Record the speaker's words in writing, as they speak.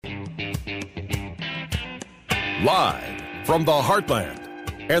Live from the heartland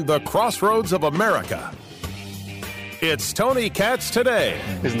and the crossroads of America, it's Tony Katz Today.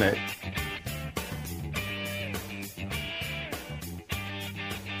 Isn't it?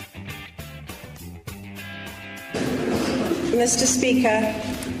 Mr. Speaker,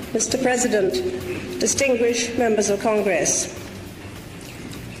 Mr. President, distinguished members of Congress,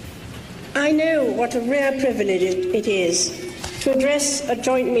 I know what a rare privilege it is to address a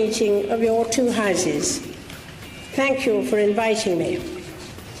joint meeting of your two houses. Thank you for inviting me.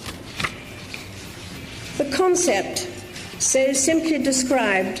 The concept, so simply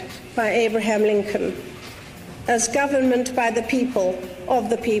described by Abraham Lincoln as government by the people, of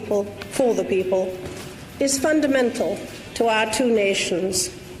the people, for the people, is fundamental to our two nations.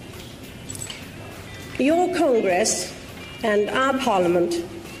 Your Congress and our Parliament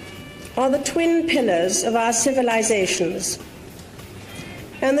are the twin pillars of our civilizations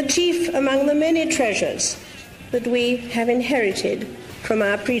and the chief among the many treasures that we have inherited from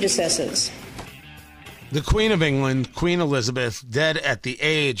our predecessors. The Queen of England, Queen Elizabeth, dead at the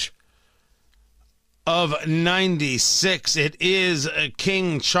age of 96. It is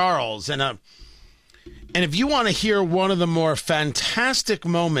King Charles. And if you want to hear one of the more fantastic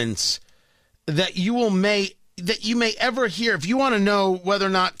moments that you may ever hear, if you want to know whether or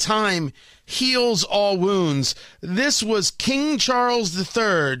not time heals all wounds, this was King Charles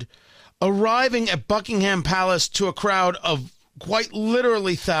III arriving at Buckingham Palace to a crowd of quite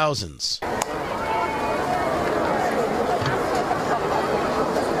literally thousands.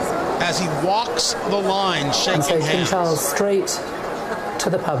 As he walks the line, shaking hands. And so King Charles straight to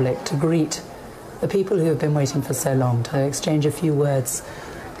the public to greet the people who have been waiting for so long, to exchange a few words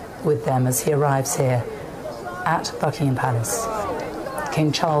with them as he arrives here at Buckingham Palace.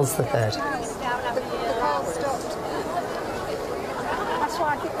 King Charles III.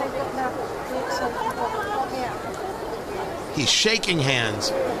 He's shaking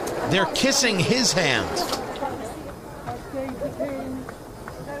hands. They're kissing his hands.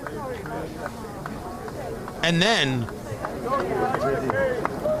 And then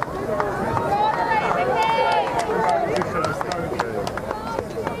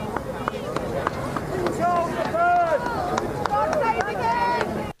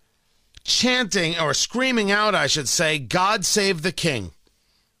chanting, or screaming out, I should say, "God save the King."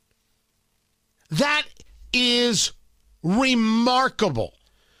 That is remarkable.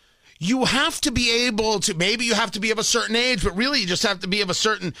 You have to be able to, maybe you have to be of a certain age, but really you just have to be of a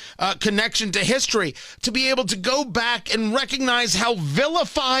certain connection to history to be able to go back and recognize how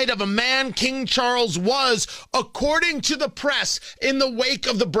vilified of a man King Charles was, according to the press, in the wake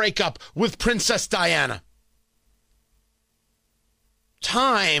of the breakup with Princess Diana.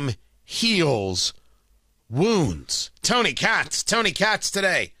 Time heals wounds. Tony Katz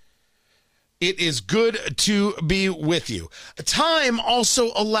Today. It is good to be with you. Time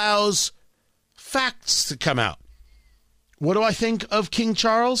also allows facts to come out. What do I think of King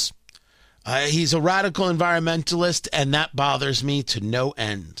Charles? He's a radical environmentalist, and that bothers me to no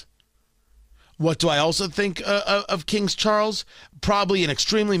end. What do I also think of King Charles? Probably an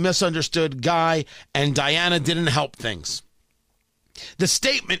extremely misunderstood guy, and Diana didn't help things. The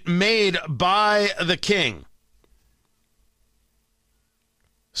statement made by the king,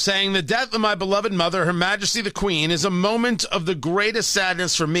 saying, "The death of my beloved mother, Her Majesty the Queen, is a moment of the greatest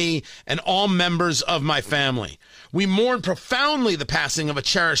sadness for me and all members of my family. We mourn profoundly the passing of a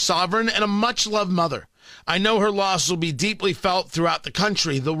cherished sovereign and a much-loved mother. I know her loss will be deeply felt throughout the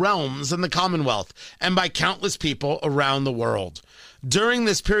country, the realms, and the Commonwealth, and by countless people around the world. During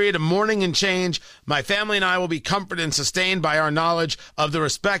this period of mourning and change, my family and I will be comforted and sustained by our knowledge of the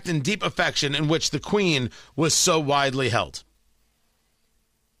respect and deep affection in which the Queen was so widely held."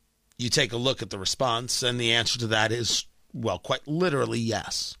 You take a look at the response, and the answer to that is, well, quite literally,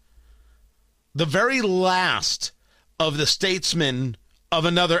 yes. The very last of the statesmen of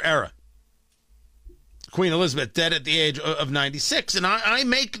another era. Queen Elizabeth, dead at the age of 96. And I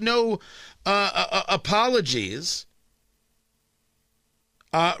make no apologies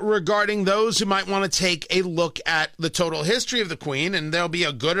regarding those who might want to take a look at the total history of the Queen, and there'll be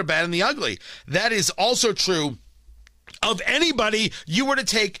a good or bad and the ugly. That is also true of anybody you were to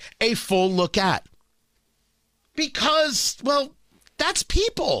take a full look at. Because, well, that's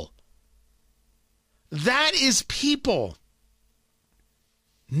people. That is people.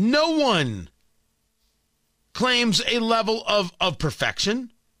 No one claims a level of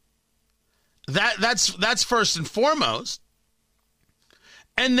perfection. That's first and foremost.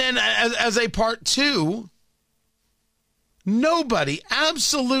 And then as a part two, nobody,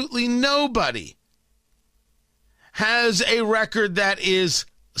 absolutely nobody, has a record that is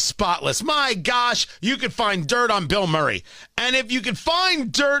spotless. My gosh, you could find dirt on Bill Murray. And if you could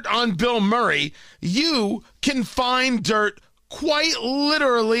find dirt on Bill Murray, you can find dirt quite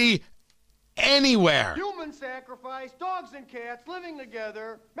literally anywhere. Human sacrifice, dogs and cats living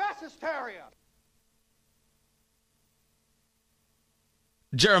together, mass hysteria.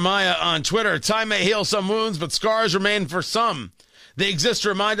 Jeremiah on Twitter, time may heal some wounds, but scars remain for some. They exist to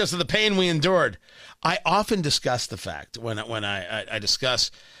remind us of the pain we endured. I often discuss the fact when I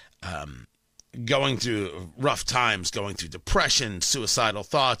discuss going through rough times, going through depression, suicidal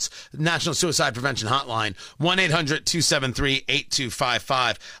thoughts, National Suicide Prevention Hotline,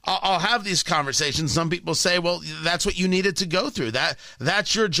 1-800-273-8255. I'll have these conversations. Some people say, well, that's what you needed to go through.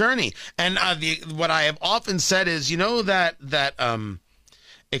 That's your journey. And what I have often said is, that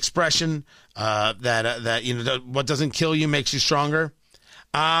expression that what doesn't kill you makes you stronger.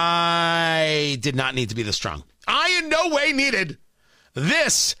 I did not need to be this strong. I in no way needed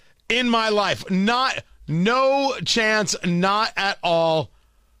this in my life. No chance, not at all.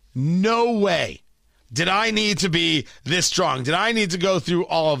 No way did I need to be this strong. Did I need to go through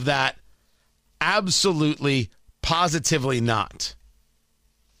all of that? Absolutely, positively not.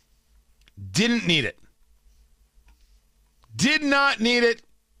 Didn't need it. Did not need it.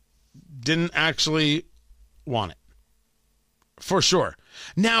 Didn't actually want it. For sure.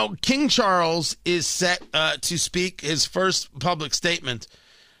 Now, King Charles is set to speak his first public statement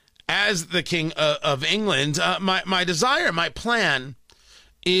as the King of England. My desire, my plan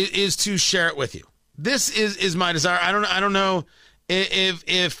is to share it with you. This is my desire. I don't know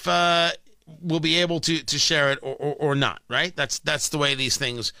if we'll be able to share it or not, right? That's the way these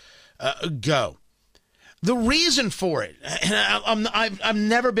things go. The reason for it, and I've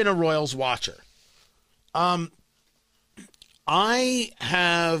never been a Royals watcher. I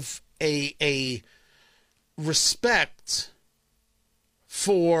have a respect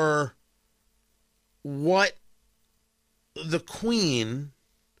for what the Queen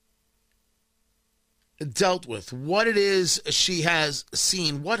dealt with, what it is she has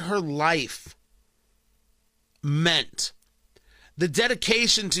seen, what her life meant, the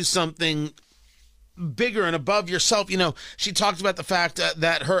dedication to something bigger and above yourself. She talked about the fact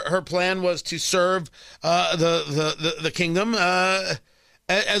that her plan was to serve the kingdom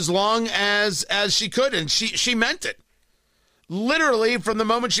as long as she could, and she meant it. Literally, from the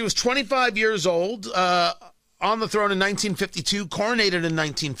moment she was 25 years old, on the throne in 1952, coronated in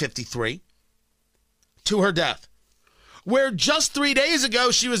 1953, to her death. Where just 3 days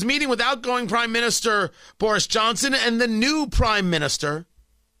ago, she was meeting with outgoing Prime Minister Boris Johnson and the new Prime Minister,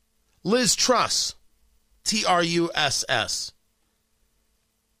 Liz Truss. Truss.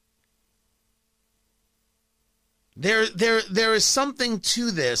 There is something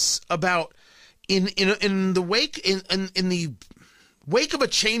to this about in the wake of a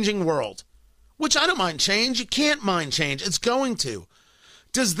changing world, which I don't mind change. You can't mind change. It's going to.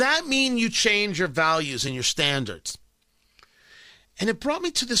 Does that mean you change your values and your standards? And it brought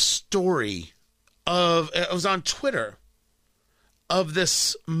me to the story it was on Twitter, of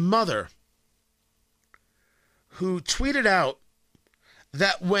this mother who tweeted out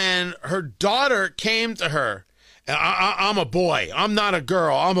that when her daughter came to her, I'm a boy, I'm not a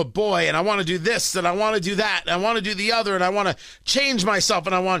girl, I'm a boy, and I want to do this, and I want to do that, and I want to do the other, and I want to change myself,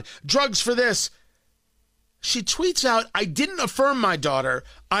 and I want drugs for this. She tweets out, I didn't affirm my daughter,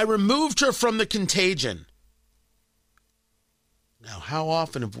 I removed her from the contagion. Now, how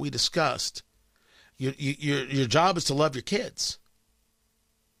often have we discussed your job is to love your kids?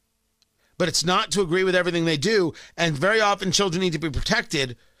 But it's not to agree with everything they do, and very often children need to be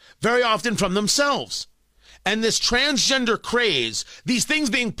protected, very often from themselves. And this transgender craze, these things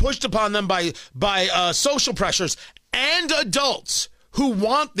being pushed upon them by social pressures and adults who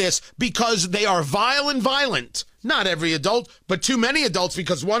want this because they are vile and violent. Not every adult, but too many adults,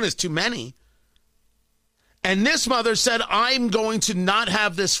 because one is too many. And this mother said, I'm going to not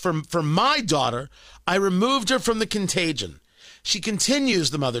have this for my daughter. I removed her from the contagion. She continues,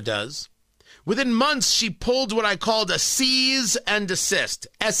 the mother does. Within months, she pulled what I called a cease and desist,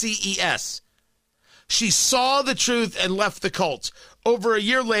 SEES. She saw the truth and left the cult. Over a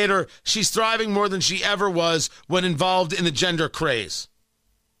year later, she's thriving more than she ever was when involved in the gender craze.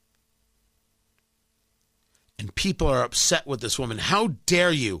 And people are upset with this woman. How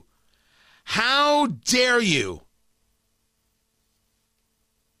dare you? How dare you?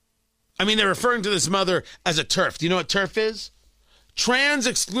 I mean, they're referring to this mother as a TERF. Do you know what TERF is? Trans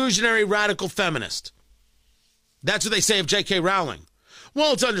exclusionary radical feminist. That's what they say of J.K. Rowling.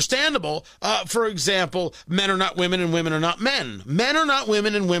 Well, it's understandable. For example, men are not women and women are not men. Men are not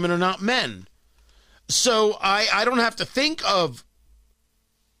women and women are not men. So I don't have to think of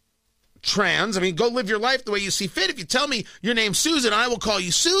trans. I mean, go live your life the way you see fit. If you tell me your name's Susan, I will call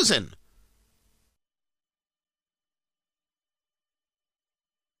you Susan.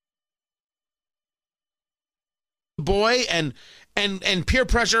 Boy, and peer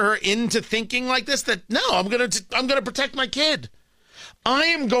pressure her into thinking like this, that no, I'm gonna protect my kid. I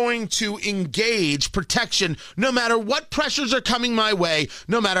am going to engage protection no matter what pressures are coming my way,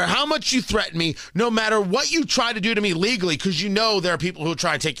 no matter how much you threaten me, no matter what you try to do to me legally, because you know there are people who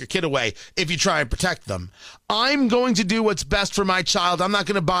try and take your kid away if you try and protect them. I'm going to do what's best for my child. I'm not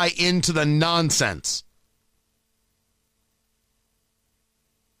going to buy into the nonsense.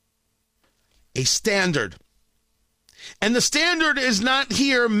 A standard. And the standard is not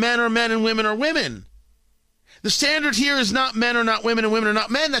here men are men and women are women. The standard here is not men are not women and women are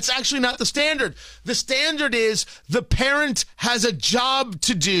not men. That's actually not the standard. The standard is the parent has a job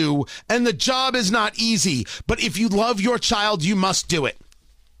to do, and the job is not easy. But if you love your child, you must do it.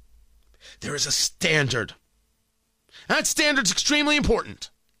 There is a standard. That standard's extremely important.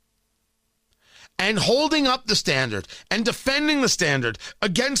 And holding up the standard and defending the standard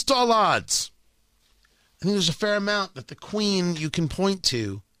against all odds, I think there's a fair amount that the Queen you can point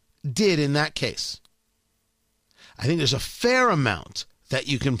to did in that case. I think there's a fair amount that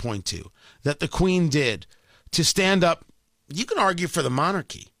you can point to that the Queen did to stand up. You can argue for the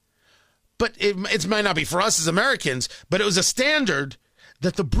monarchy, but it might not be for us as Americans, but it was a standard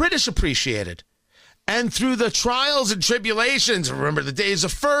that the British appreciated. And through the trials and tribulations, remember the days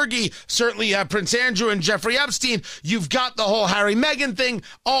of Fergie, certainly you have Prince Andrew and Jeffrey Epstein, you've got the whole Harry-Meghan thing,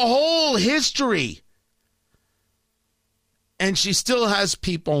 a whole history. And she still has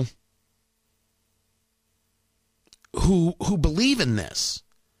people who believe in this.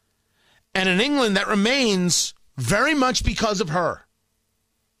 And in England, that remains very much because of her.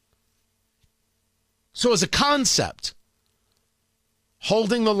 So as a concept,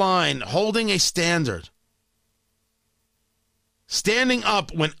 holding the line, holding a standard, standing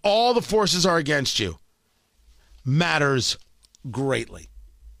up when all the forces are against you matters greatly.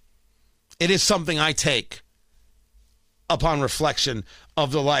 It is something I take upon reflection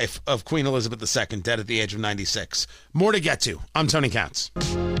of the life of Queen Elizabeth II, dead at the age of 96. More to get to. I'm Tony Katz.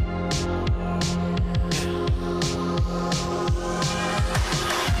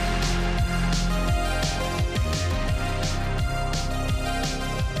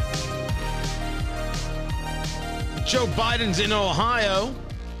 Joe Biden's in Ohio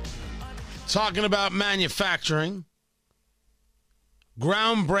talking about manufacturing.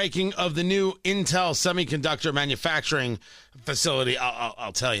 Groundbreaking of the new Intel semiconductor manufacturing facility.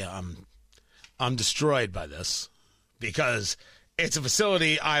 I'll tell you, I'm destroyed by this because it's a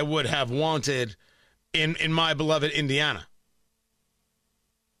facility I would have wanted in my beloved Indiana.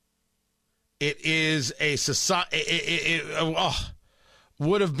 It is a society. It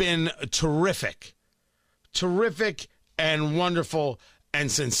would have been terrific and wonderful and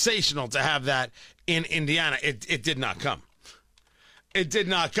sensational to have that in Indiana. It did not come. It did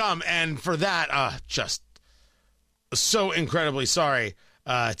not come, and for that, just so incredibly sorry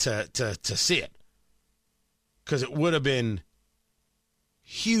to see it, because it would have been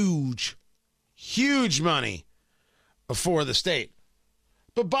huge money for the state.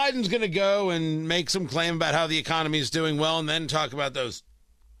 But Biden's going to go and make some claim about how the economy is doing well, and then talk about those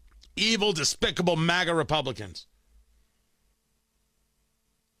evil, despicable MAGA Republicans.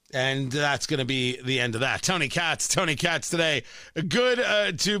 And that's going to be the end of that. Tony Katz today.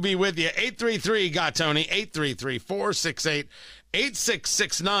 Good to be with you. 833-GOT-TONY,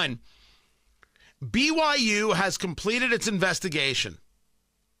 833-468-8669. BYU has completed its investigation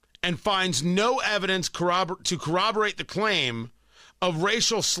and finds no evidence to corroborate the claim of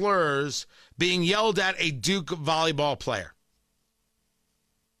racial slurs being yelled at a Duke volleyball player.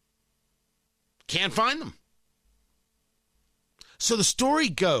 Can't find them. So the story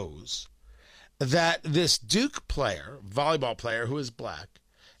goes that this Duke player, volleyball player who is black,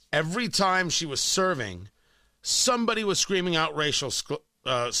 every time she was serving, somebody was screaming out racial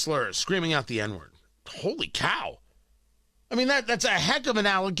slurs, screaming out the N-word. Holy cow. I mean, that's a heck of an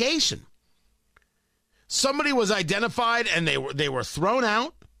allegation. Somebody was identified and they were thrown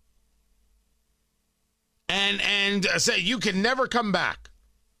out and said, you can never come back.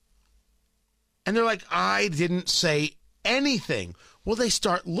 And they're like, I didn't say anything. Well, they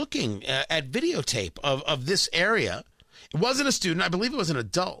start looking at videotape of this area. It wasn't a student. I believe it was an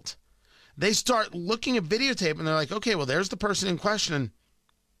adult. They start looking at videotape and they're like, okay, well, there's the person in question. And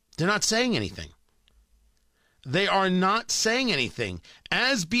they're not saying anything. They are not saying anything.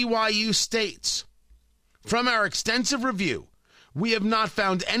 As BYU states, from our extensive review, we have not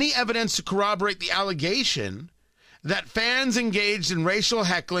found any evidence to corroborate the allegation that fans engaged in racial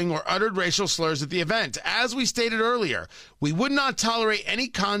heckling or uttered racial slurs at the event. As we stated earlier, we would not tolerate any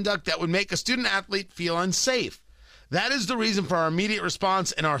conduct that would make a student athlete feel unsafe. That is the reason for our immediate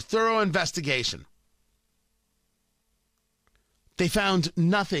response and our thorough investigation. They found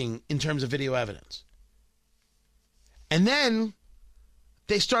nothing in terms of video evidence. And then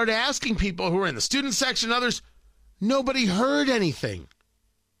they started asking people who were in the student section, others, nobody heard anything.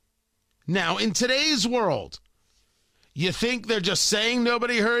 Now, in today's world, you think they're just saying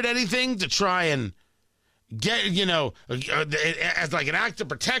nobody heard anything to try and get, as like an act of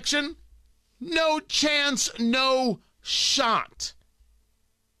protection? No chance, no shot.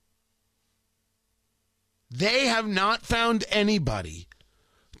 They have not found anybody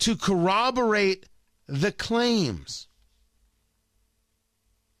to corroborate the claims.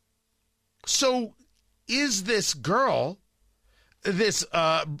 So is this girl, this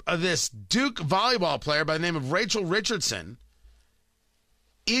Duke volleyball player by the name of Rachel Richardson,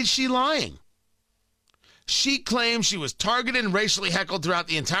 is she lying? She claims she was targeted and racially heckled throughout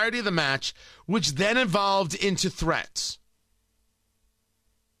the entirety of the match, which then evolved into threats.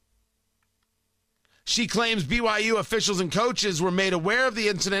 She claims BYU officials and coaches were made aware of the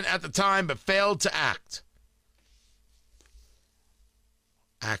incident at the time but failed to act.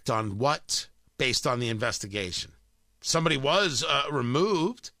 Act on what? Based on the investigation. Somebody was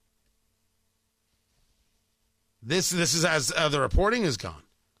removed. This is as the reporting has gone.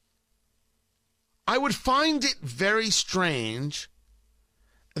 I would find it very strange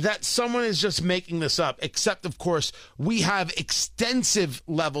that someone is just making this up, except, of course, we have extensive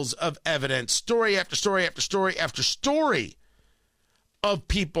levels of evidence, story after story after story after story of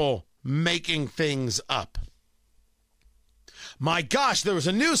people making things up. My gosh, there was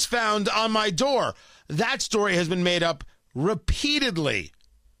a noose found on my door. That story has been made up repeatedly.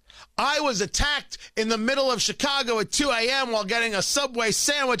 I was attacked in the middle of Chicago at 2 a.m. while getting a Subway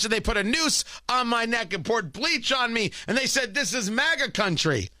sandwich, and they put a noose on my neck and poured bleach on me, and they said, this is MAGA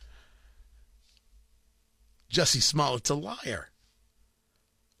country. Jussie Smollett's a liar.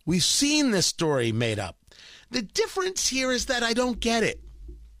 We've seen this story made up. The difference here is that I don't get it.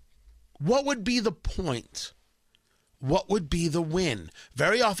 What would be the point? What would be the win?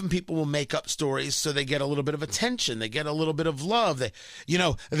 Very often people will make up stories so they get a little bit of attention. They get a little bit of love. They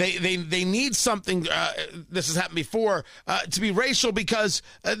need something, this has happened before, to be racial because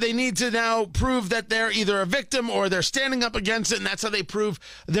they need to now prove that they're either a victim or they're standing up against it, and that's how they prove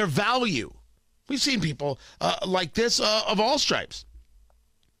their value. We've seen people like this of all stripes.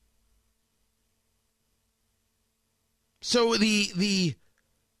 So the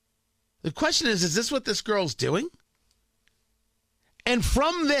question is this what this girl's doing? And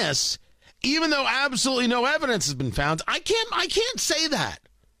from this, even though absolutely no evidence has been found, I can't say that.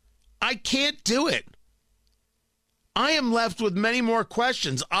 I can't do it. I am left with many more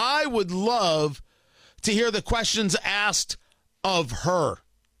questions. I would love to hear the questions asked of her.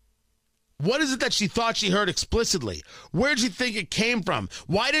 What is it that she thought she heard explicitly? Where did she think it came from?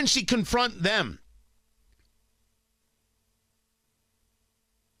 Why didn't she confront them?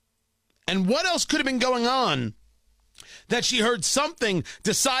 And what else could have been going on that she heard something,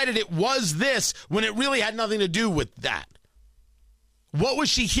 decided it was this, when it really had nothing to do with that? What was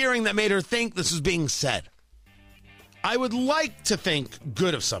she hearing that made her think this was being said? I would like to think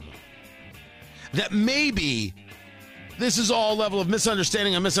good of someone. That maybe this is all level of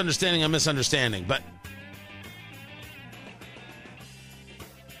misunderstanding, but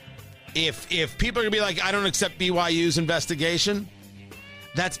if people are going to be like, I don't accept BYU's investigation,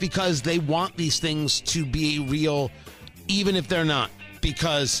 that's because they want these things to be real, even if they're not,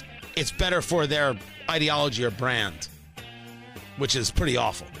 because it's better for their ideology or brand, which is pretty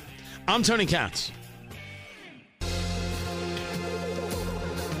awful. I'm Tony Katz.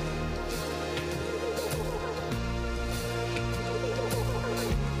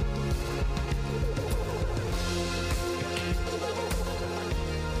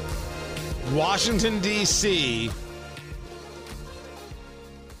 Washington, D.C.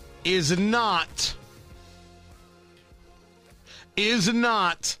 is not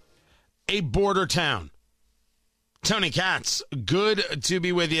a border town. Tony Katz, good to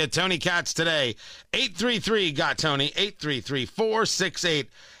be with you. Tony Katz today. 833-GOT-TONY,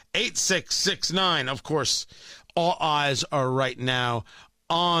 833-468-8669. Of course, all eyes are right now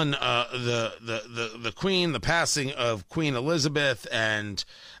on the Queen, the passing of Queen Elizabeth, and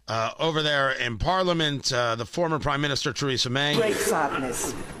over there in Parliament, the former Prime Minister Theresa May. Great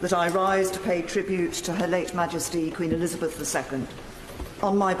sadness that I rise to pay tribute to Her late Majesty Queen Elizabeth II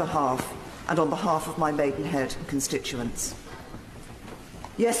on my behalf and on behalf of my Maidenhead constituents.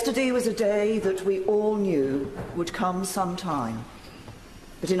 Yesterday was a day that we all knew would come sometime,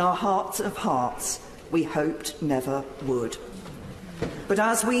 but in our hearts of hearts, we hoped never would. But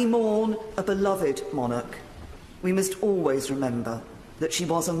as we mourn a beloved monarch, we must always remember that she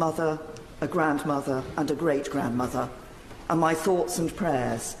was a mother, a grandmother, and a great-grandmother, and my thoughts and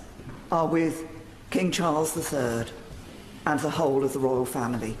prayers are with King Charles III and the whole of the royal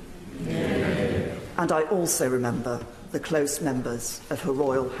family. Amen. And I also remember the close members of her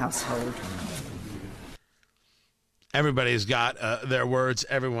royal household. Everybody's got their words.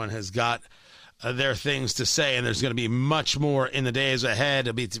 Everyone has got their things to say, and there's going to be much more in the days ahead.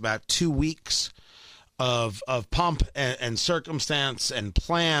 It'll be about 2 weeks of pomp and circumstance and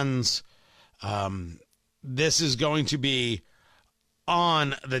plans. This is going to be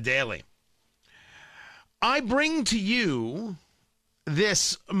on the daily. I bring to you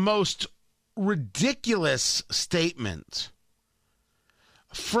this most ridiculous statement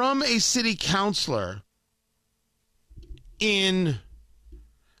from a city councilor in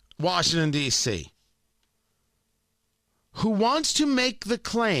Washington, D.C., who wants to make the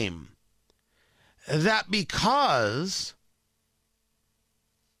claim that because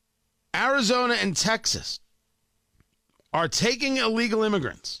Arizona and Texas are taking illegal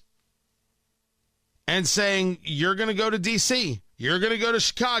immigrants and saying, you're going to go to D.C., you're going to go to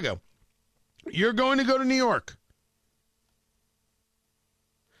Chicago, you're going to go to New York.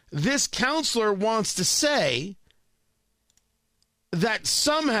 This counselor wants to say that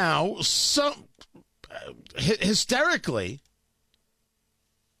somehow, hysterically,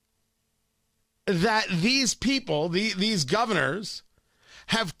 that these people, these governors,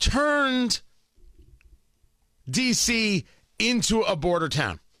 have turned D.C. into a border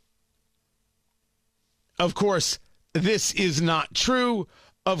town. Of course, this is not true.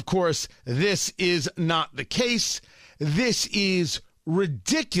 Of course, this is not the case. This is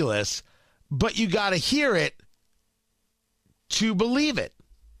ridiculous, but you got to hear it to believe it.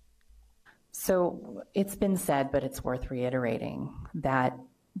 So it's been said, but it's worth reiterating, that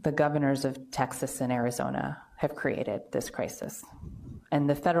the governors of Texas and Arizona have created this crisis. And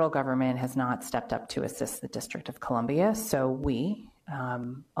the federal government has not stepped up to assist the District of Columbia. So we,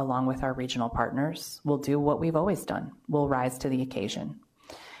 along with our regional partners, will do what we've always done. We'll rise to the occasion.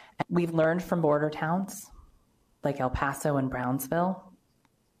 We've learned from border towns like El Paso and Brownsville.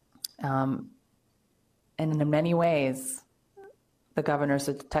 And in many ways, the governors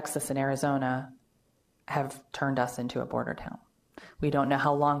of Texas and Arizona have turned us into a border town. We don't know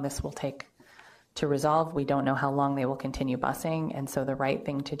how long this will take to resolve. We don't know how long they will continue busing. And so the right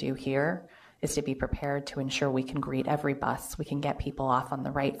thing to do here is to be prepared to ensure we can greet every bus. We can get people off on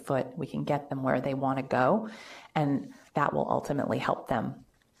the right foot. We can get them where they want to go. And that will ultimately help them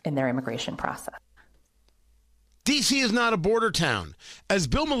in their immigration process. D.C. is not a border town. As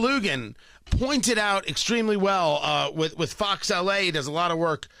Bill Malugin pointed out extremely well with Fox LA, he does a lot of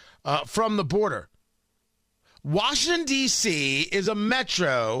work from the border. Washington, D.C. is a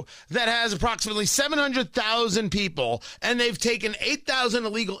metro that has approximately 700,000 people, and they've taken 8,000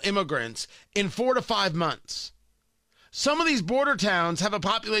 illegal immigrants in 4 to 5 months. Some of these border towns have a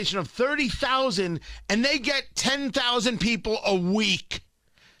population of 30,000, and they get 10,000 people a week.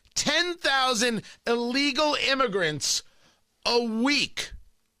 10,000 illegal immigrants a week.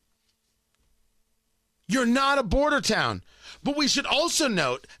 You're not a border town. But we should also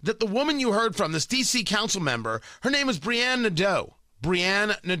note that the woman you heard from, this D.C. council member, her name is Brianne Nadeau.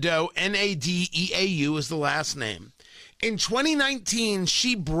 Brianne Nadeau, N-A-D-E-A-U is the last name. In 2019,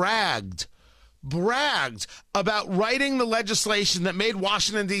 she bragged about writing the legislation that made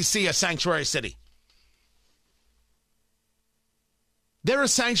Washington, D.C. a sanctuary city. They're a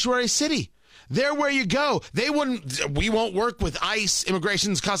sanctuary city. They're where you go. We won't work with ICE,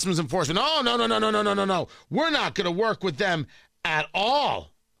 Immigration Customs Enforcement. Oh, no. We're not going to work with them at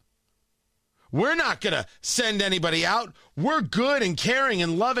all. We're not going to send anybody out. We're good and caring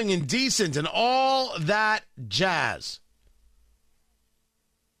and loving and decent and all that jazz.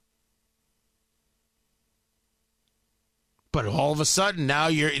 But all of a sudden, now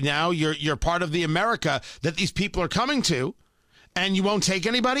you're part of the America that these people are coming to. And you won't take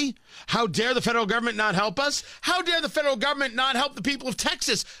anybody? How dare the federal government not help us? How dare the federal government not help the people of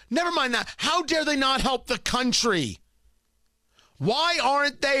Texas? Never mind that. How dare they not help the country? Why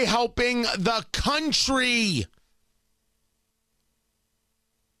aren't they helping the country?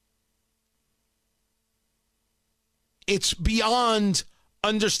 It's beyond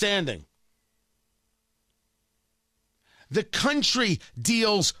understanding. The country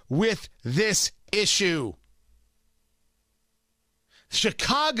deals with this issue.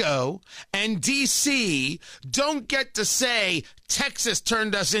 Chicago and D.C. don't get to say Texas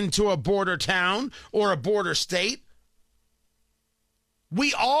turned us into a border town or a border state.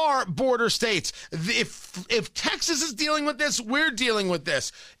 We are border states. If Texas is dealing with this, we're dealing with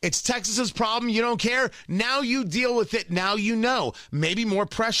this. It's Texas's problem. You don't care. Now you deal with it. Now you know. Maybe more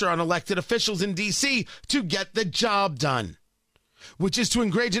pressure on elected officials in D.C. to get the job done, which is to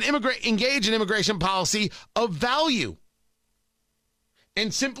engage in immigration policy of value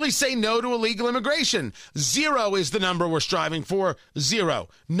and simply say no to illegal immigration. 0 is the number we're striving for. 0.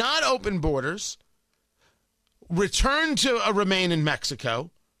 Not open borders. Return to remain in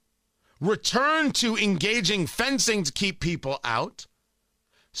Mexico, return to engaging fencing to keep people out,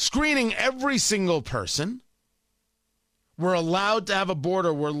 screening every single person. We're allowed to have a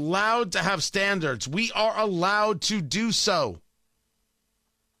border. We're allowed to have standards. We are allowed to do so.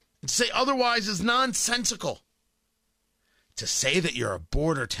 To say otherwise is nonsensical. To say that you're a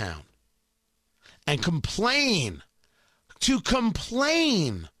border town and complain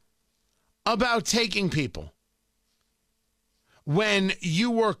about taking people when you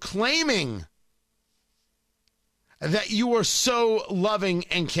were claiming that you were so loving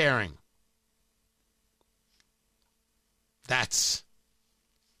and caring. That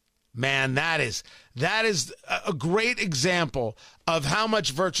is a great example of how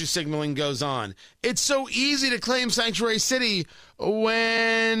much virtue signaling goes on. It's so easy to claim sanctuary city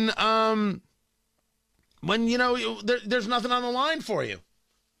when you know there's nothing on the line for you.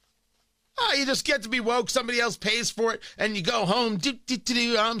 Oh, you just get to be woke. Somebody else pays for it, and you go home.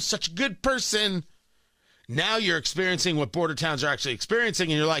 I'm such a good person. Now you're experiencing what border towns are actually experiencing,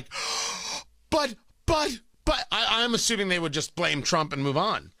 and you're like, but I'm assuming they would just blame Trump and move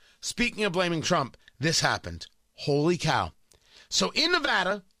on. Speaking of blaming Trump, this happened. Holy cow. So in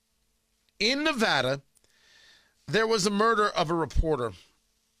Nevada, there was a murder of a reporter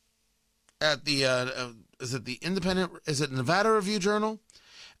at the, is it Nevada Review Journal?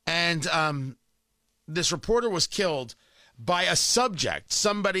 And this reporter was killed by a subject,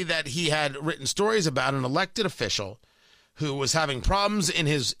 somebody that he had written stories about, an elected official who was having problems in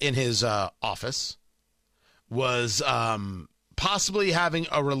his office, was possibly having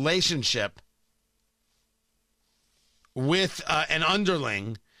a relationship with an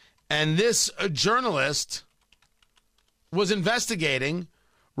underling, and this journalist was investigating,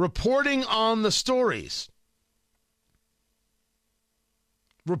 reporting on the stories.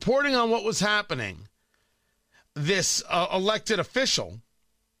 Reporting on what was happening, this elected official,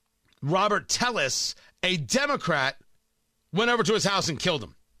 Robert Tellis, a Democrat, went over to his house and killed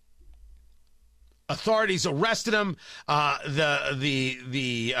him. Authorities arrested him.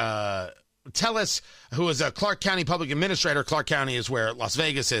 Tellis, who is a Clark County public administrator, Clark County is where Las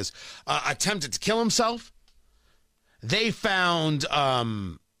Vegas is, attempted to kill himself. They found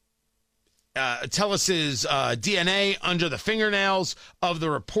Tellis's DNA under the fingernails of the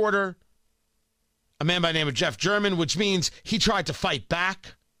reporter, a man by the name of Jeff German, which means he tried to fight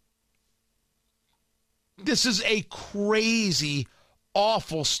back. This is a crazy,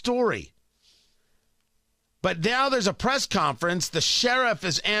 awful story. But now there's a press conference. The sheriff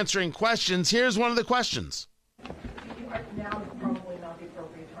is answering questions. Here's one of the questions. Now is probably not the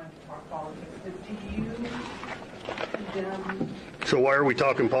appropriate time to talk politics, but do you condemn... So why are we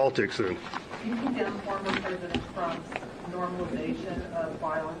talking politics then? Do you condemn former President Trump's normalization of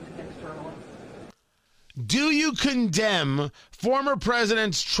violence against journalists? Do you condemn former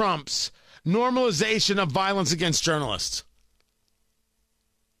President Trump's normalization of violence against journalists?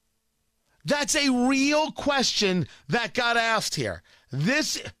 That's a real question that got asked here.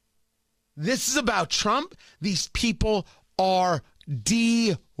 This is about Trump. These people are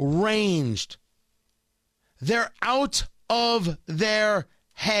deranged. They're out of their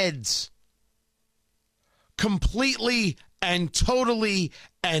heads. Completely and totally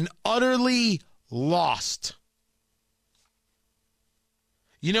and utterly lost.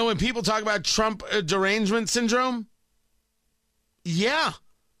 You know, when people talk about Trump derangement syndrome, yeah,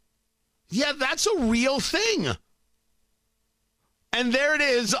 that's a real thing. And there it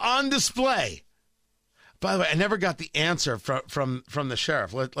is on display. By the way, I never got the answer from the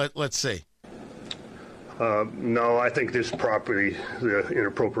sheriff. Let's see. No, I think this is probably the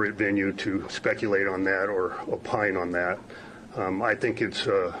inappropriate venue to speculate on that or opine on that. I think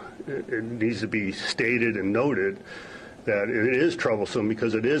it needs to be stated and noted that it is troublesome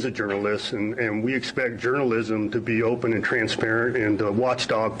because it is a journalist, and we expect journalism to be open and transparent and a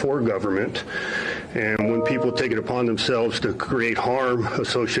watchdog for government. And when people take it upon themselves to create harm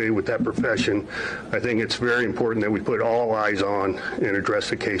associated with that profession, I think it's very important that we put all eyes on and address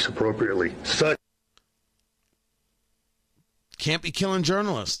the case appropriately. Can't be killing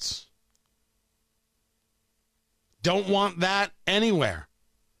journalists. Don't want that anywhere.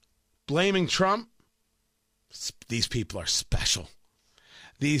 Blaming Trump. These people are special.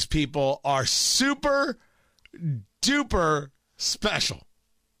 These people are super duper special.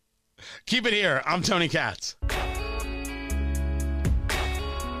 Keep it here. I'm Tony Katz.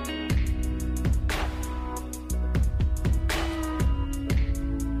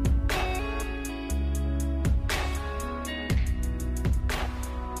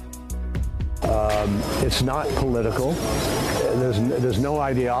 It's not political. There's no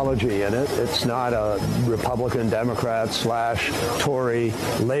ideology in it. It's not a Republican, Democrat / Tory,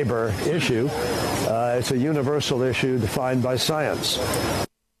 Labor issue. It's a universal issue defined by science.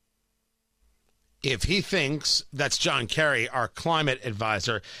 If he thinks, that's John Kerry, our climate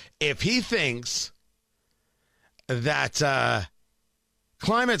advisor, if he thinks that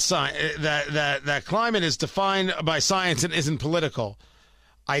climate climate is defined by science and isn't political,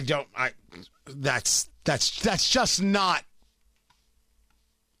 that's just not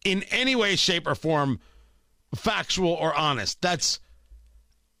in any way, shape, or form factual or honest. That's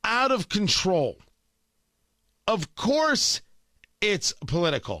out of control. Of course it's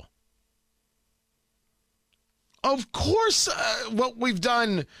political. Of course what we've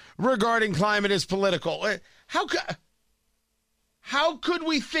done regarding climate is political. How could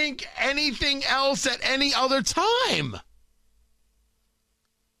we think anything else at any other time?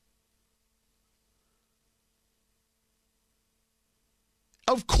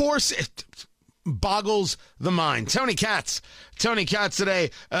 Of course, it boggles the mind. Tony Katz today.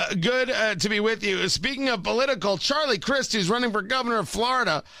 Good to be with you. Speaking of political, Charlie Crist, who's running for governor of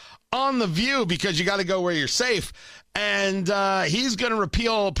Florida, on The View, because you got to go where you're safe, and he's going to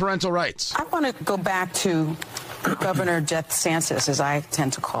repeal parental rights. I want to go back to Governor Jeff DeSantis, as I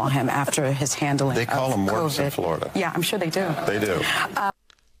tend to call him, after his handling of COVID. They call him worse in Florida. Yeah, I'm sure they do. They do.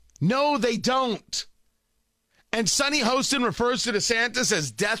 No, they don't. And Sunny Hostin refers to DeSantis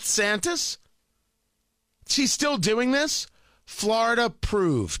as Death Santis. She's still doing this? Florida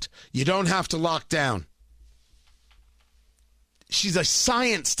proved you don't have to lock down. She's a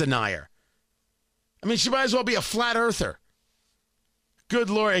science denier. I mean, she might as well be a flat earther. Good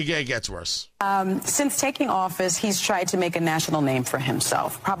Lord, it gets worse. Since taking office, he's tried to make a national name for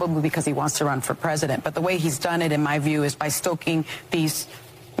himself, probably because he wants to run for president. But the way he's done it, in my view, is by stoking these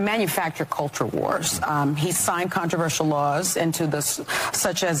manufactured culture wars. He signed controversial laws into this,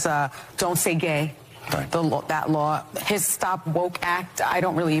 such as Don't Say Gay, right. That law. His Stop Woke Act, I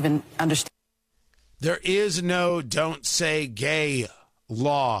don't really even understand. There is no Don't Say Gay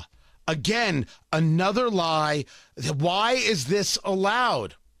law. Again, another lie. Why is this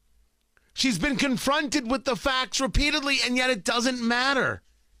allowed? She's been confronted with the facts repeatedly, and yet it doesn't matter.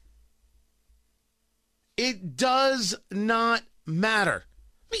 It does not matter.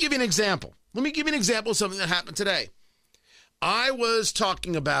 Let me give you an example. Let me give you an example of something that happened today. I was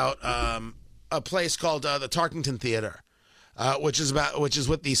talking about a place called the Tarkington Theater, which is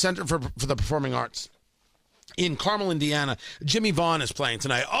with the Center for the Performing Arts in Carmel, Indiana. Jimmy Vaughn is playing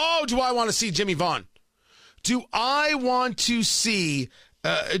tonight. Oh, do I want to see Jimmy Vaughn? Do I want to see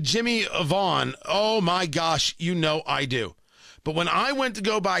Jimmy Vaughn? Oh my gosh, you know I do. But when I went to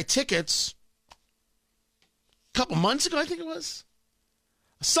go buy tickets a couple months ago, I think it was,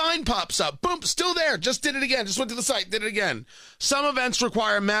 a sign pops up. Boom, still there. Just did it again. Just went to the site, did it again. Some events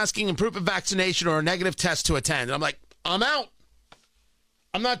require masking and proof of vaccination or a negative test to attend. And I'm like, I'm out.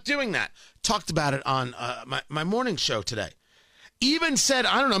 I'm not doing that. Talked about it on my morning show today. Even said,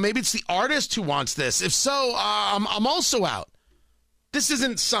 I don't know, maybe it's the artist who wants this. If so, I'm also out. This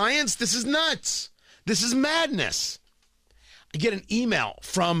isn't science. This is nuts. This is madness. I get an email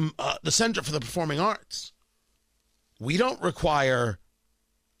from the Center for the Performing Arts. We don't require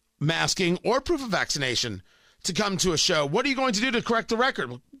masking or proof of vaccination to come to a show. What are you going to do to correct the record?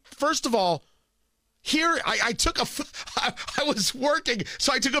 Well, first of all, here I was working,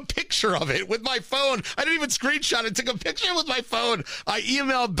 so I took a picture of it with my phone. I didn't even screenshot it. Took a picture with my phone. I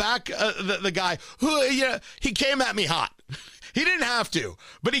emailed back the guy who, he came at me hot. He didn't have to,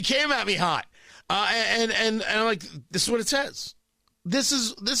 but he came at me hot. And I'm like, this is what it says. This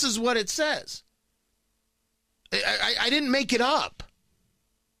is what it says. I didn't make it up.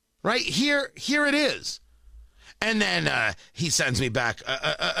 Right? Here it is. And then he sends me back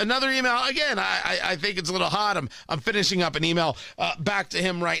another email. Again, I think it's a little hot. I'm finishing up an email back to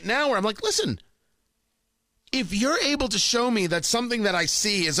him right now where I'm like, listen, if you're able to show me that something that I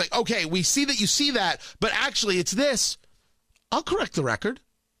see is like, okay, we see that you see that, but actually it's this, I'll correct the record.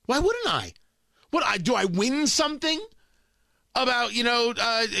 Why wouldn't I? Do I win something about,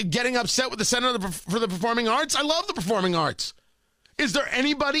 getting upset with the Center for the Performing Arts? I love the performing arts. Is there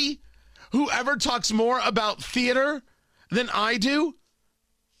anybody who ever talks more about theater than I do?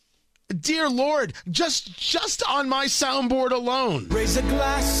 Dear Lord, just on my soundboard alone. Raise a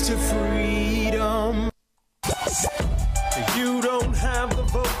glass to freedom. You don't have the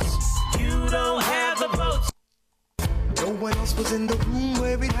votes. You don't have the votes. No one else was in the room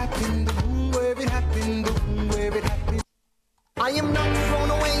where it happened, the room where it happened, the room where it happened. I am not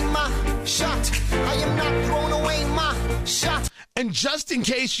throwing away my shot. I am not throwing away my shot. And just in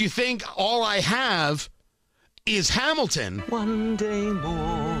case you think all I have is Hamilton. One day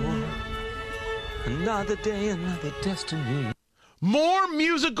more, another day, another destiny. More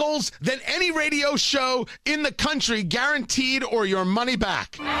musicals than any radio show in the country, guaranteed, or your money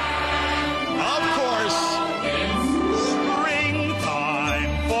back. Of course.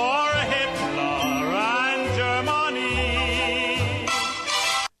 Springtime for Hitler and Germany.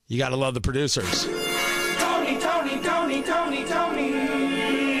 You gotta love the producers. Tony.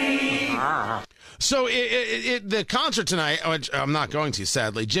 So the concert tonight, which I'm not going to,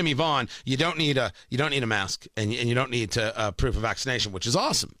 sadly, Jimmy Vaughn. You don't need a mask, and you don't need to proof of vaccination, which is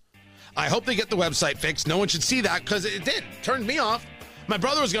awesome. I hope they get the website fixed. No one should see that because it turned me off. My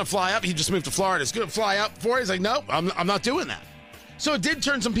brother was going to fly up. He just moved to Florida. He's going to fly up for it. He's like, nope, I'm not doing that. So it did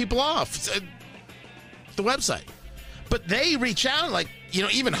turn some people off. The website, but they reach out like,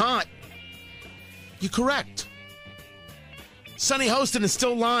 even Hot. You're correct. Sonny Hostin is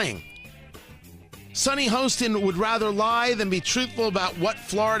still lying. Sonny Hostin would rather lie than be truthful about what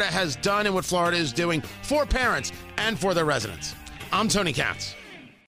Florida has done and what Florida is doing for parents and for their residents. I'm Tony Katz.